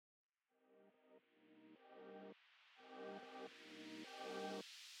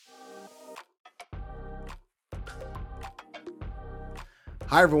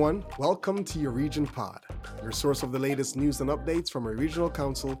Hi everyone, welcome to your Region Pod, your source of the latest news and updates from a regional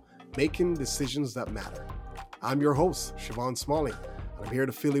council making decisions that matter. I'm your host, Siobhan Smalling, and I'm here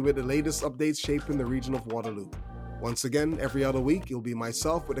to fill you with the latest updates shaping the region of Waterloo. Once again, every other week, it'll be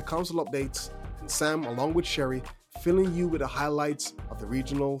myself with the council updates and Sam, along with Sherry, filling you with the highlights of the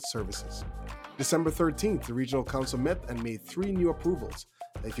regional services. December 13th, the regional council met and made 3 new approvals.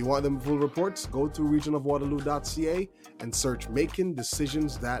 If you want them full reports, go to regionofwaterloo.ca and search Making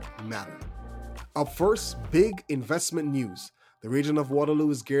Decisions That Matter. Up first, big investment news. The region of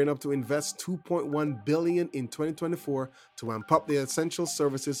Waterloo is gearing up to invest $2.1 billion in 2024 to ramp up the essential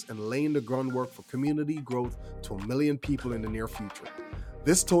services and laying the groundwork for community growth to 1 million people in the near future.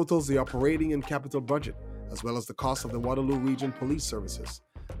 This totals the operating and capital budget, as well as the cost of the Waterloo Region Police Services.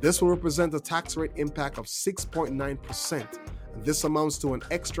 This will represent a tax rate impact of 6.9%. And this amounts to an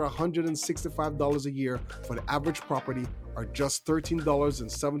extra $165 a year for the average property, or just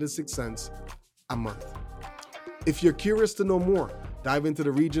 $13.76 a month. If you're curious to know more, dive into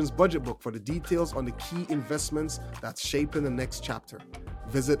the region's budget book for the details on the key investments that's shaping the next chapter.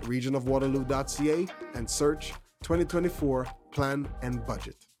 Visit regionofwaterloo.ca and search 2024 Plan and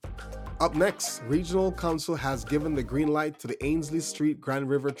Budget. Up next, Regional Council has given the green light to the Ainsley Street Grand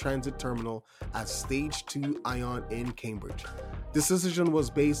River Transit Terminal as Stage 2 ION in Cambridge. This decision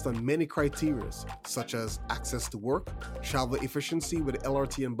was based on many criteria, such as access to work, travel efficiency with the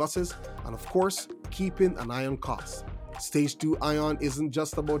LRT and buses, and of course, keeping an eye on costs. Stage 2 ION isn't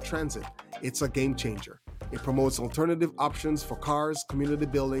just about transit, it's a game changer. It promotes alternative options for cars, community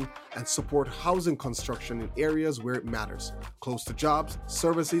building, and support housing construction in areas where it matters, close to jobs,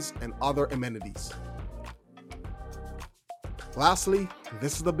 services, and other amenities. Lastly,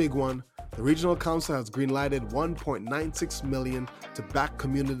 this is the big one, the Regional Council has greenlighted $1.96 million to back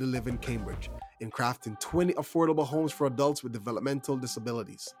community living Cambridge in crafting 20 affordable homes for adults with developmental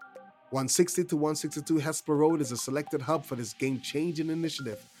disabilities. 160 to 162 Hesper Road is a selected hub for this game-changing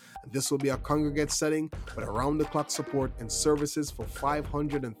initiative. This will be a congregate setting with around-the-clock support and services for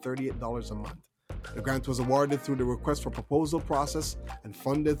 $538 a month. The grant was awarded through the request for proposal process and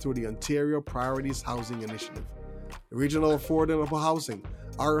funded through the Ontario Priorities Housing Initiative. The Regional Affordable Housing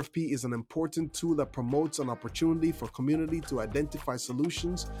RFP is an important tool that promotes an opportunity for community to identify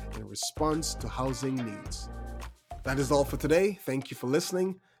solutions in response to housing needs. That is all for today. Thank you for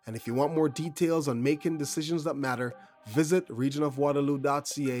listening. And if you want more details on making decisions that matter, visit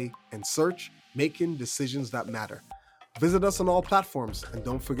regionofwaterloo.ca and search Making Decisions That Matter. Visit us on all platforms and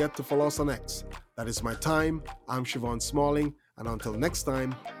don't forget to follow us on X. That is my time. I'm Siobhan Smalling, and until next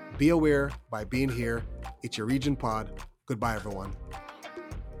time, be aware by being here. It's your Region Pod. Goodbye, everyone.